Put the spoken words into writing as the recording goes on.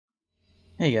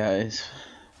Hey guys,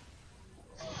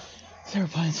 so we're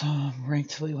playing some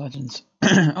ranked League Legends.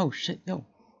 Oh shit, yo.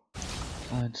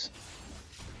 Just...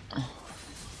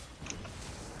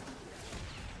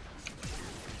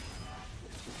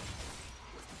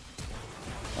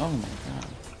 Oh my god.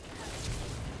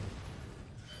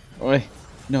 Oi,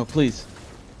 no, please.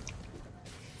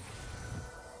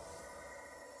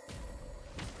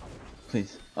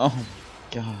 Please. Oh my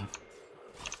god.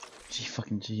 G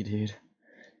fucking G, dude.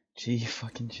 G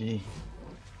fucking G.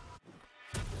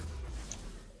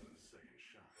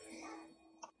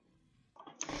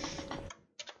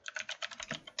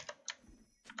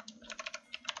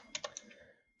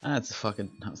 That's fucking.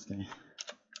 I was kidding.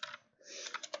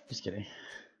 Just kidding.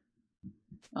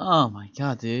 Oh my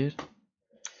god, dude.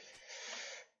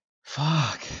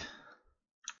 Fuck.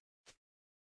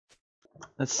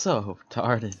 That's so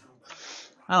retarded.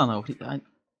 I don't know.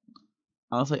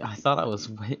 Honestly, I thought I was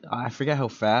I forget how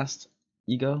fast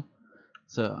you go.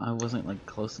 So I wasn't like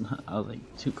close enough. I was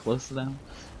like too close to them.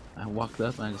 I walked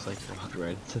up and I just like walked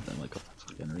right into them like a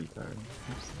fucking retard.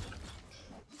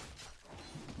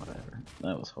 Whatever.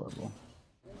 That was horrible.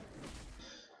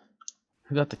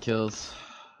 Who got the kills?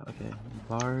 Okay,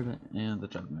 Bard and the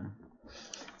Juggler.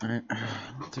 Alright,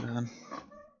 not too bad.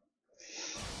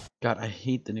 God, I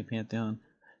hate the new Pantheon.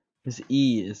 His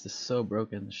E is just so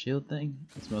broken. The shield thing,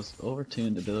 it's the most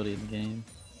overtuned ability in the game.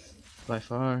 By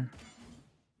far.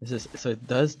 This is so it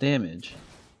does damage.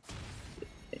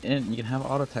 And you can have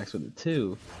auto attacks with it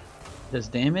too. Does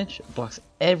damage, blocks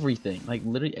everything, like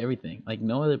literally everything. Like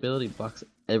no other ability blocks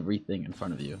everything in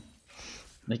front of you.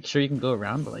 Like sure you can go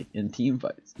around, but like in team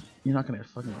fights, you're not gonna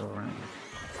fucking go around.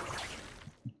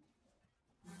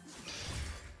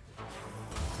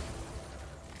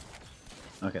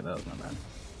 Okay, that was not bad.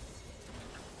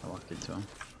 I walked into him.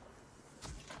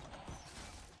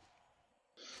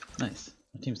 Nice.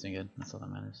 My team's doing good. That's all that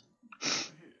matters. I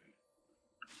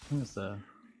think it's I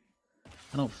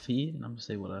don't feed, and I'm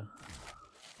just able to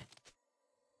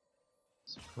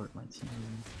support my team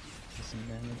with some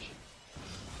damage.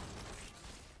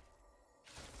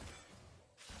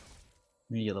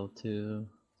 Me level 2.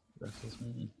 That's just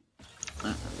me. Ah,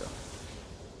 there we go.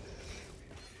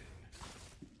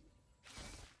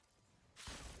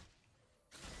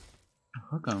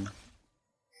 Hook 'em.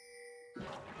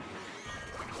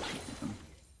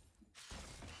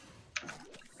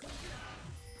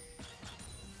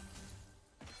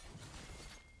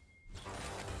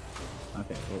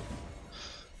 Okay, cool.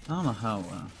 I don't know how.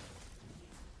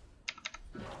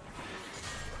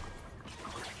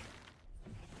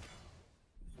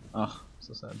 Oh,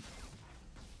 so sad.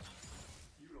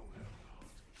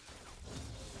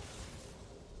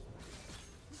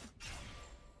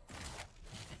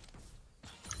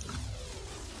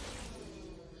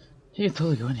 You can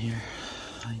totally go in here.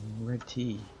 I'm red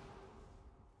T.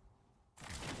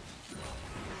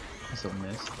 I still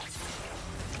missed.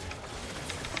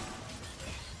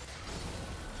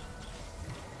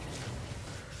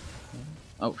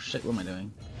 Oh shit, what am I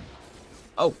doing?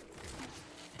 Oh!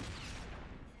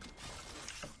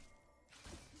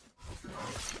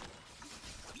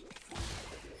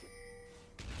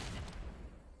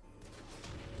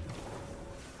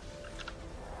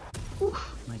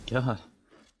 Oof, my god.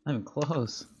 Not even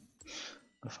close.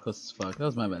 That's close as fuck. That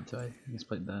was my bad too. I just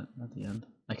played that at the end.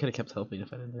 I could have kept helping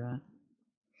if I didn't do that.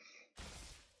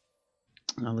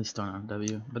 At least start on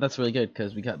W. But that's really good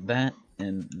because we got that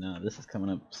and this is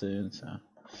coming up soon, so.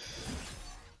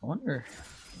 I wonder.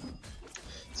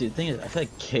 See, the thing is, I feel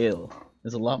like Kale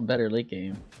is a lot better late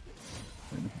game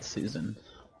than Season.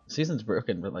 Season's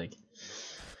broken, but like,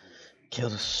 Kale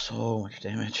does so much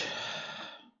damage.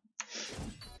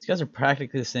 These guys are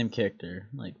practically the same character.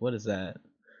 Like, what is that?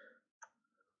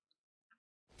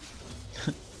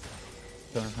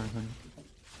 Fine.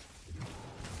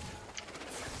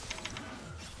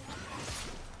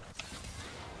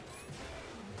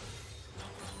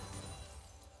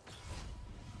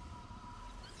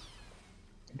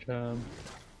 Good job.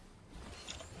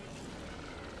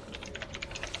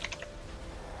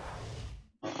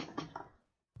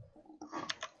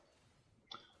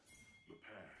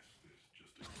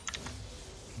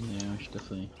 Yeah, we should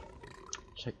definitely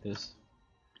check this.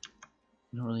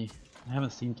 I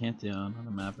haven't seen Pantheon on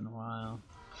the map in a while,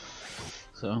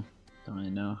 so don't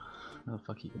really know where the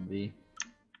fuck he can be.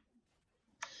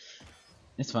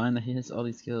 It's fine that he has all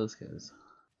these skills, cause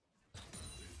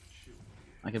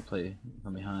I can play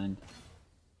from behind.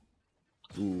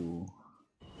 Ooh,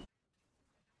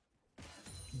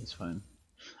 it's fine.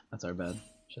 That's our bad.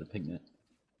 Should have pinged it.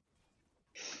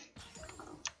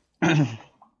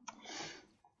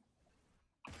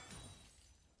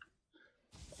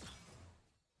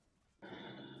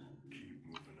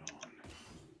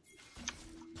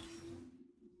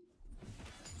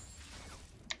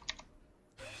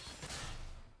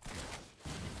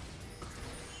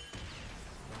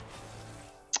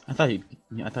 I thought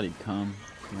he'd come,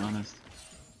 to be honest.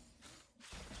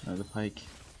 The pike.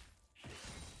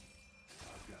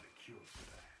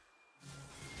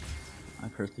 I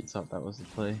personally thought that was the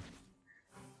play.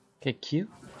 Okay, Q.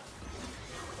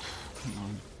 Come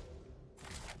on.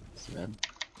 That's too bad.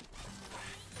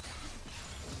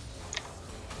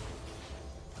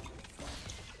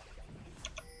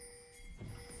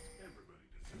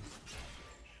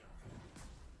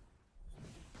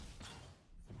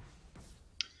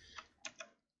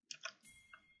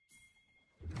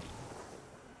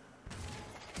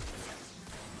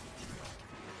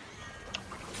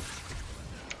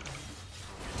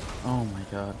 Oh my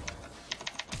god.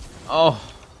 Oh!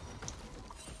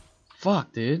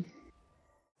 Fuck, dude.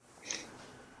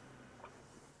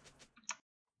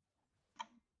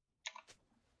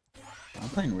 I'm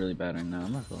playing really bad right now,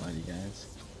 I'm not gonna lie to you guys.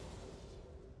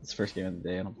 It's the first game of the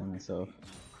day, I don't play myself.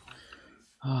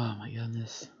 Oh my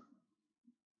goodness.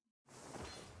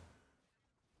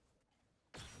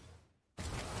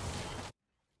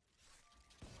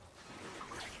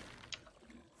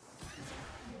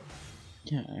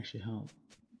 Can't actually help.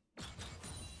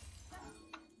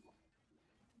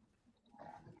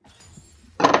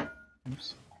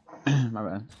 Oops. My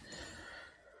bad.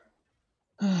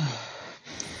 I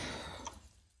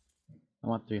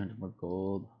want 300 more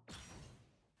gold.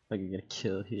 If I could get a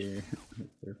kill here.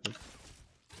 Perfect.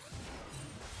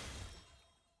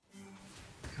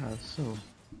 God, so.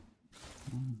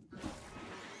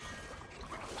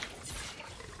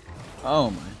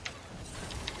 Oh my.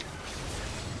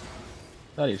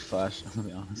 Thought he'd flash, I'll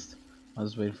be honest. I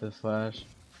was waiting for the flash.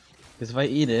 Because if I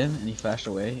eat in and he flashed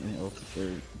away and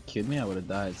he killed me, I would have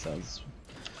died. So I was.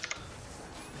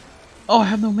 Oh, I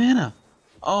have no mana!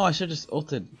 Oh, I should have just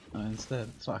ulted instead.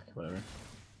 Fuck, whatever.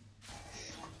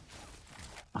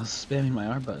 I was spamming my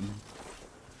R button.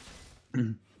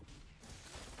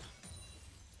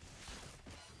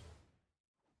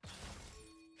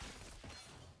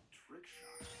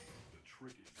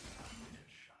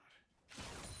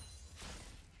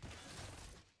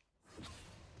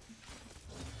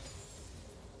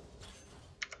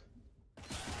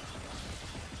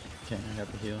 Okay, I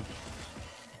got the heal.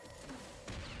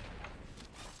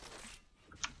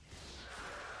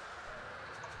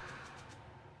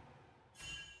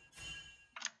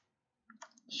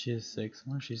 She is 6. I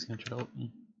wonder if she's gonna try to ult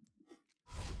me.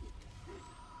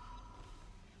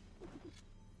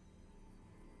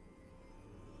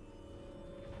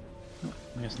 Nope,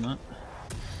 I guess not.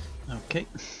 Okay.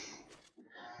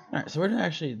 Alright, so we're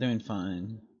actually doing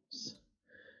fine. It's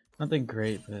nothing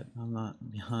great, but I'm not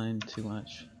behind too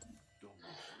much.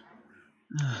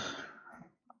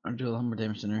 I'm doing a lot more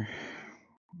damage than her.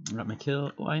 I got my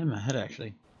kill. Oh, I am ahead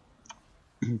actually.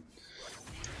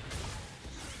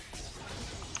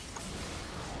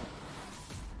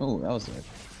 Oh, that was good.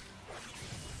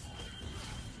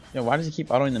 Yo, why does he keep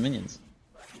autoing the minions?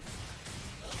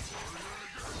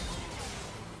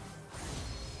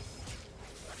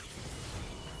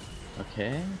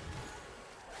 Okay.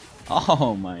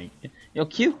 Oh my. Yo,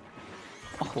 Q.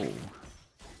 Oh.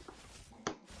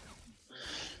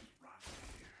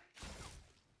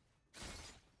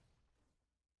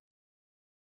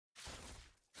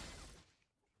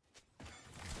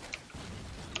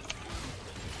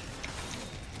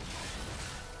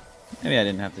 Maybe I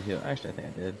didn't have to heal. Actually, I think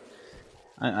I did.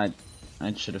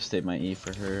 I should have stayed my E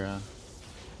for her.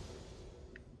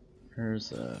 Her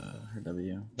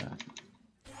W back.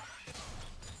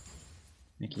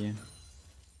 Thank you.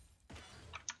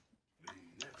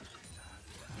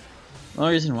 The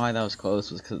only reason why that was close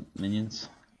was because minions.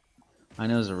 I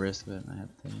know it was a risk, but I had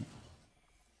to take it.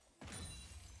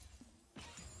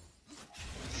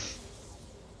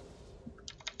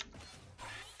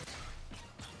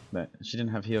 But she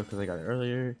didn't have heal because I got it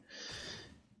earlier.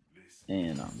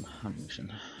 And I'm Lucian.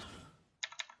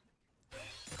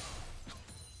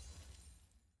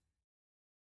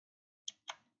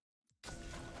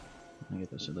 I'll get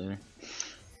that shit later.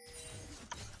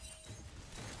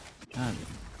 God.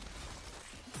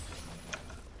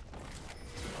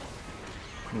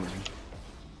 Ooh.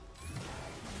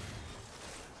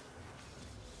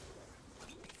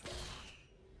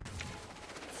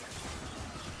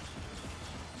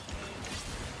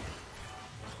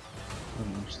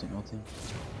 An interesting ulti.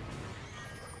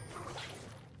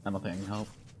 I don't think I can help.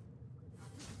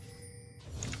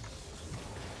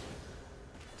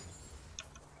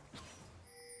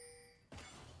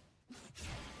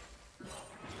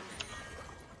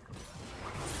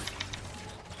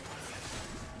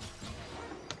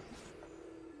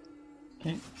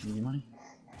 Okay, give you money.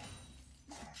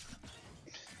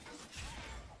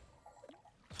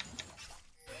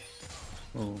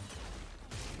 Oh.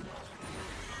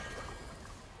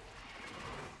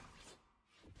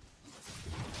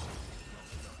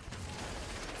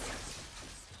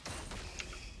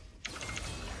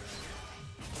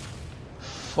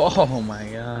 Oh my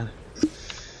god.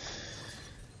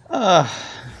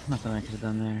 Nothing I could have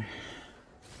done there.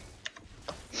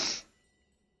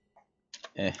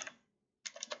 Eh.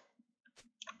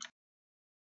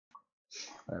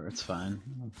 Whatever, it's fine.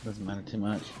 It doesn't matter too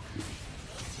much.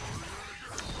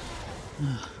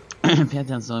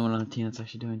 Pantheon's the only one on the team that's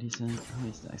actually doing decent. How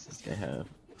many stacks does this guy have?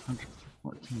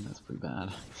 114, that's pretty bad.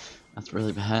 That's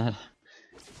really bad.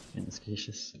 Goodness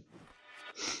gracious.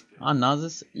 On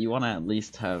Nasus, you want to at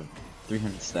least have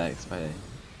 300 stacks by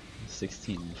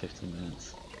 16 and 15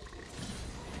 minutes.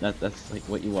 That's like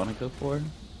what you want to go for.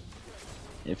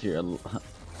 If you're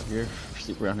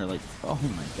super under, like, oh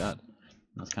my god,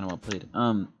 that's kind of well played.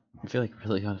 I feel like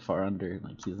really far under,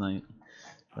 like he's not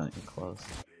even close.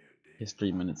 He has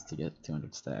 3 minutes to get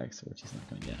 200 stacks, which he's not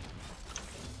gonna get.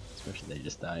 Especially that he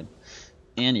just died,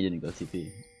 and he didn't go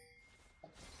TP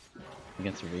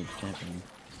against a ranged champion.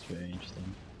 It's very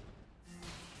interesting.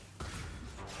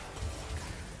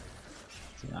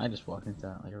 So yeah, I just walked into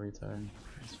that like a retard.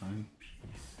 It's fine.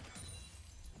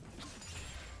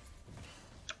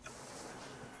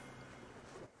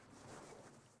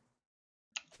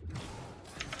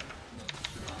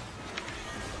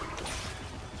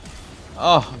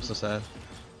 Oh, I'm so sad.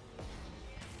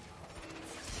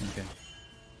 Okay.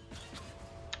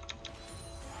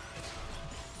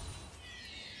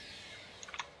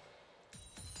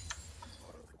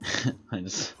 I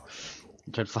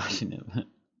tried flashing it, but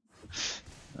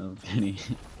oh, Penny.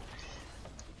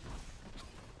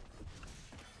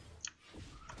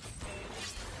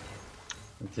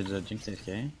 Did Jinx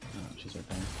AFK? Oh, she's right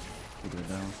there. Give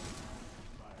her down.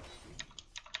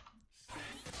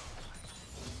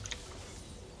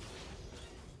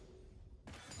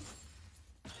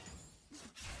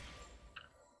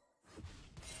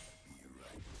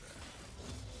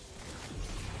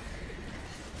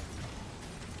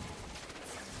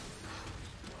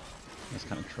 That's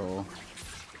kind of troll.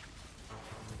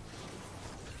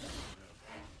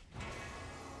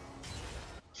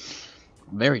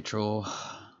 Very troll.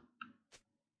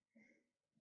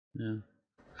 Yeah.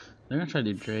 They're gonna try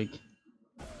to do Drake.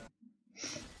 I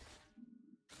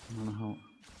don't know how.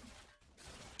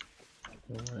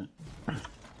 What?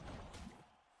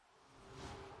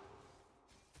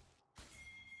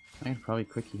 I could probably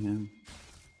quickie him.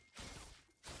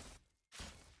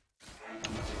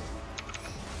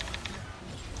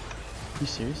 Are you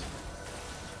serious?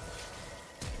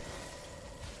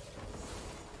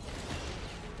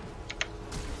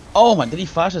 Oh my, did he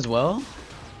flash as well?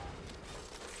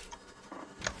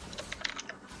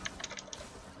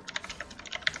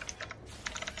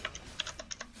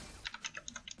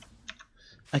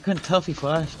 I couldn't tell if he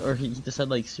flashed or he just had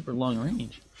like super long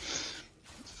range.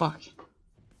 Fuck.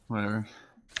 Whatever.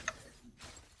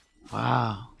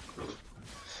 Wow.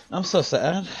 I'm so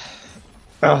sad.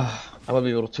 Ugh. I would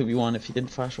be able to 2v1 if he didn't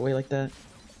flash away like that.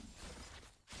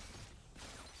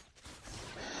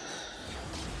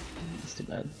 It's too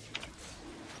bad.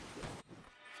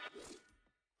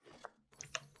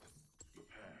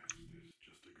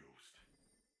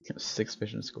 He has 6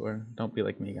 vision score. Don't be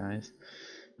like me, guys.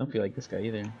 Don't be like this guy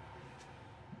either.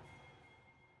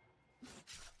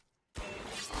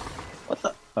 What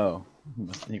the? Oh,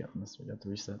 he got the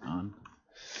reset on.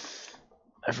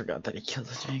 I forgot that he killed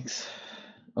the Jinx.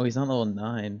 Oh, he's on level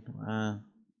 9. Wow.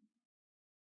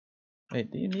 Wait,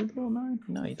 do you need level 9?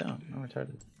 No, you don't. I'm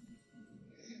retarded.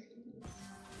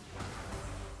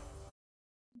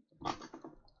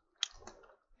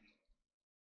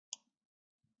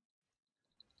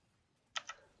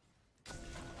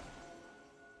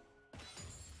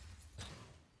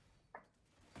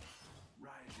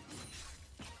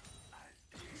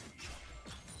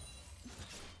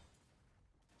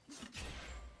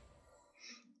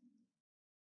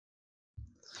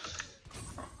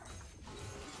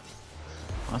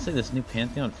 Honestly, this new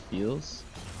Pantheon feels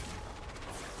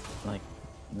like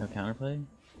no counterplay,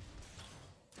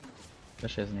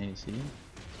 especially as an ADC.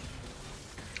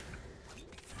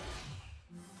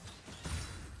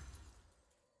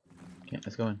 Okay,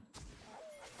 let's go in.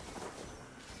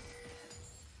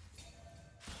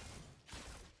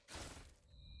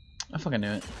 I fucking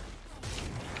knew it.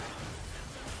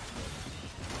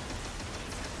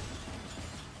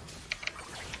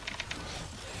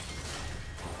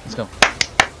 Let's go.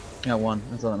 I got 1.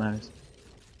 That's all that matters.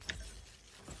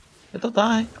 Don't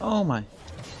die. Oh my.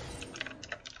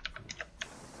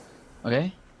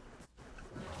 Okay.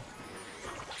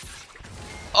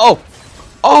 Oh!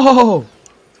 Oh!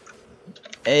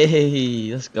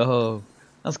 Hey, let's go.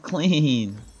 That's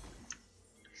clean.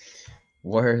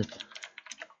 Worth.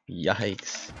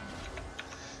 Yikes.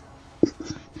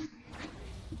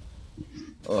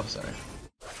 Oh, sorry.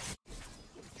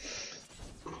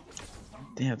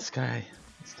 Damn, this guy,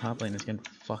 this top lane is getting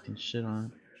fucking shit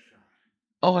on.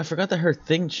 Oh, I forgot that her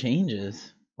thing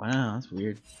changes. Wow, that's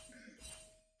weird.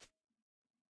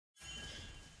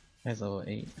 Guy's level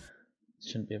 8.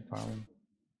 Shouldn't be a problem.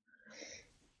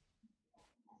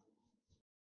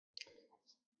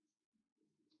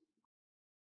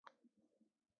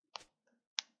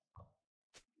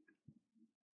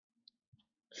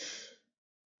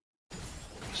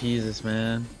 Jesus,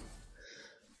 man.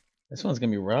 This one's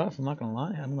gonna be rough, I'm not gonna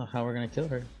lie. I don't know how we're gonna kill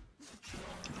her.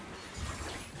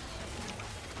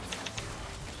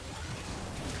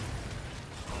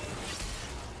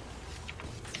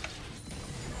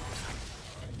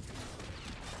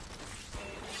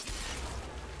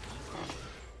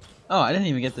 Oh, I didn't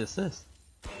even get the assist.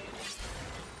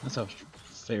 That's how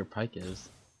fair Pike is.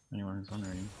 Anyone who's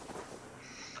wondering.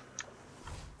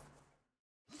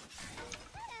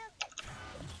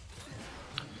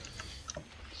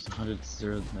 Just 100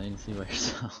 0 to 90 by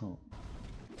yourself.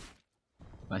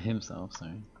 By himself,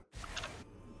 sorry.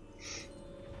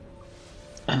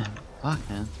 Fuck,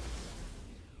 man.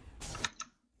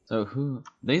 So who?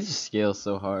 They just scale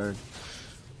so hard,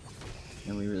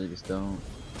 and we really just don't.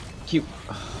 Cute.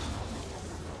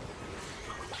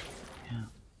 Yeah.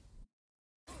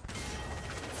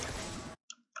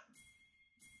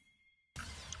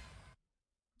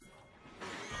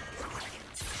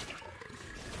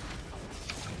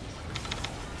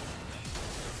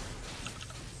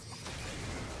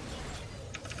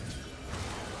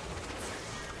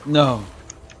 No.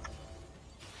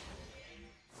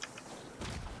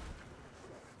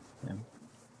 Yeah.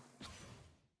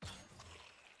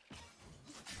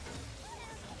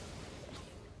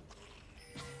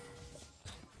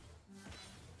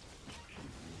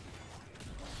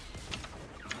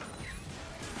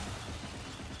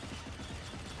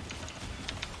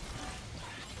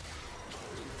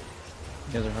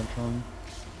 You guys are hard trolling.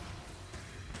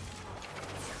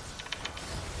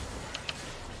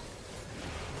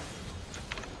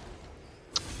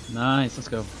 Nice, let's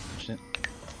go. Shit.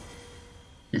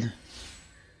 Let's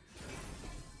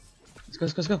go,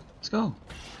 let's go, let's go, let's go.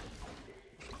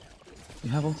 You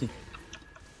have ulti.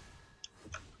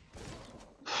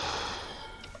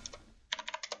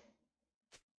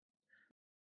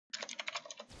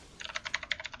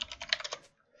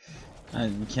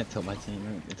 You can't tell my team.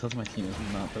 Right? It tells my team is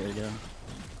not the way to go.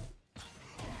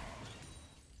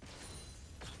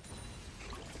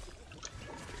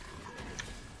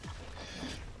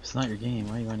 It's not your game.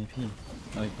 Why are you going EP?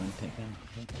 Oh, you're going to take down.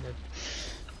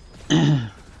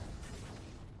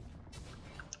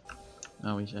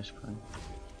 Oh, we should play.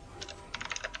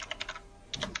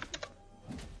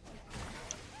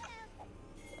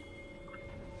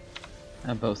 I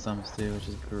have both summons too, which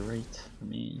is great for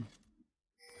me.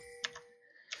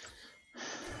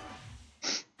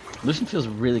 Lucian feels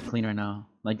really clean right now.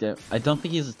 Like, I don't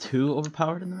think he's too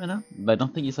overpowered in the meta, but I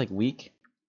don't think he's like weak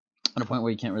at a point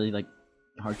where you can't really like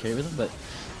hard carry with him. But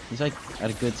he's like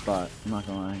at a good spot. I'm not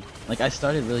gonna lie. Like, I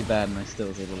started really bad and I still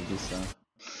was able to do stuff.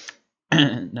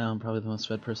 Now I'm probably the most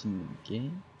fed person in the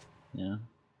game. Yeah.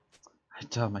 I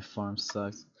tell my farm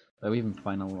sucks, but we even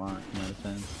find a lot in my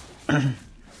defense.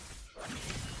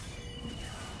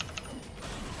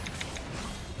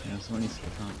 Yeah, someone needs to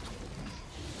get on.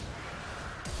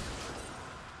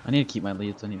 I need to keep my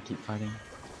leads, I need to keep fighting.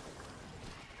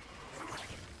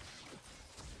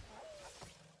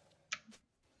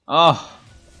 Oh!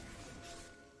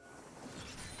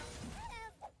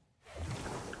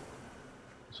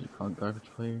 Should I call it garbage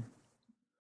player?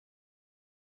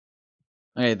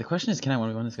 Okay, the question is, can I want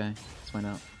to go on this guy? Let's find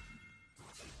out.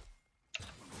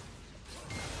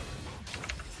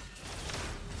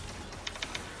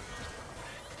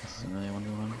 This isn't really a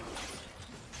 1v1.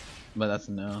 But that's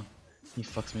a no. He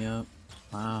fucks me up.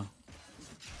 Wow.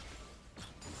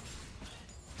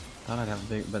 Thought I'd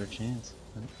have a better chance.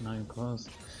 Not even close.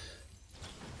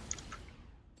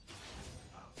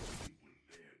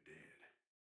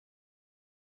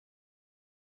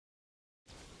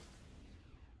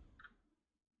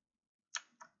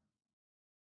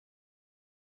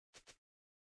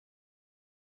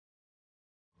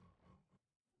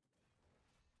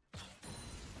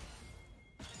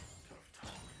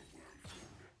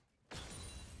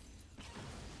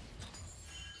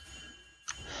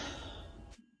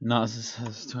 No, this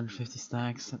has 250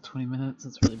 stacks at 20 minutes.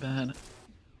 That's really bad.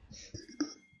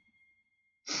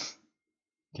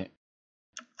 Okay.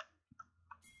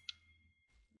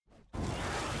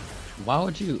 Why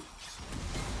would you?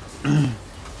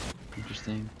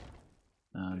 Interesting.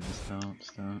 Just don't.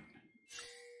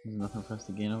 There's nothing for us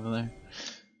to gain over there.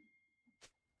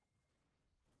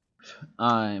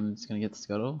 I'm just gonna get the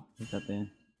scuttle. Is that the?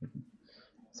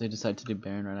 they decide to do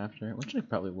Baron right after, which they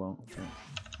probably won't. But...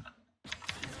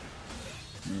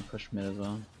 Let me push mid as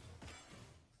well.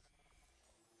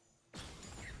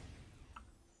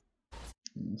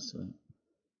 Let's do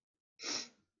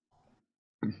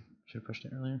it. Should have pushed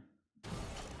it earlier.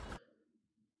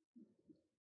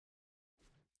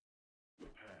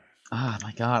 Ah,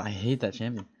 my god, I hate that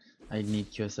champion. I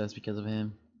need QSS because of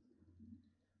him.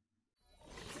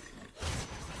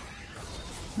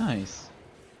 Nice.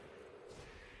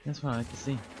 That's what I like to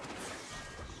see.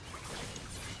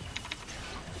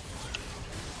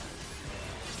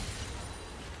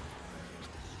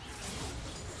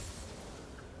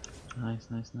 Nice,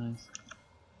 nice, nice.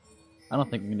 I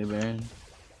don't think we can do Baron.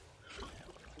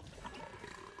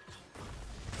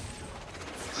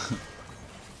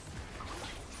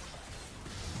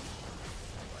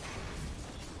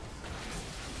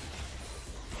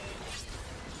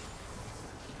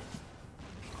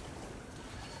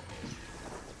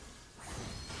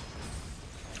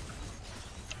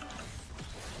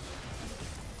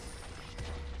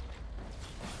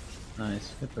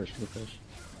 Nice, good push, good push.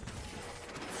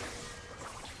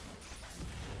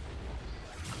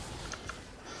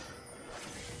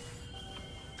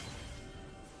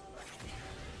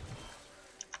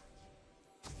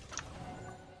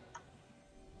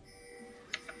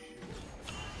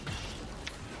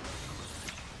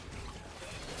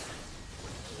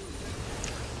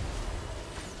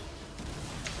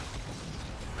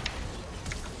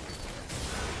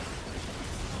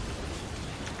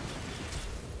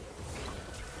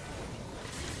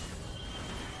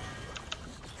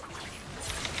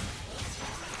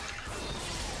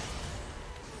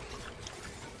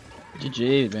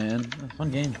 GG, man. Fun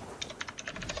game.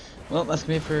 Well, that's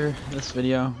me for this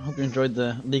video. Hope you enjoyed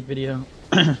the league video.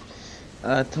 Tell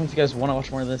me if you guys want to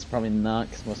watch more of this. Probably not,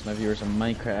 because most of my viewers are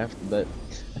Minecraft. But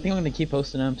I think I'm going to keep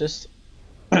posting them just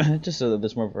so that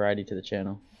there's more variety to the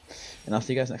channel. And I'll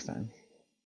see you guys next time.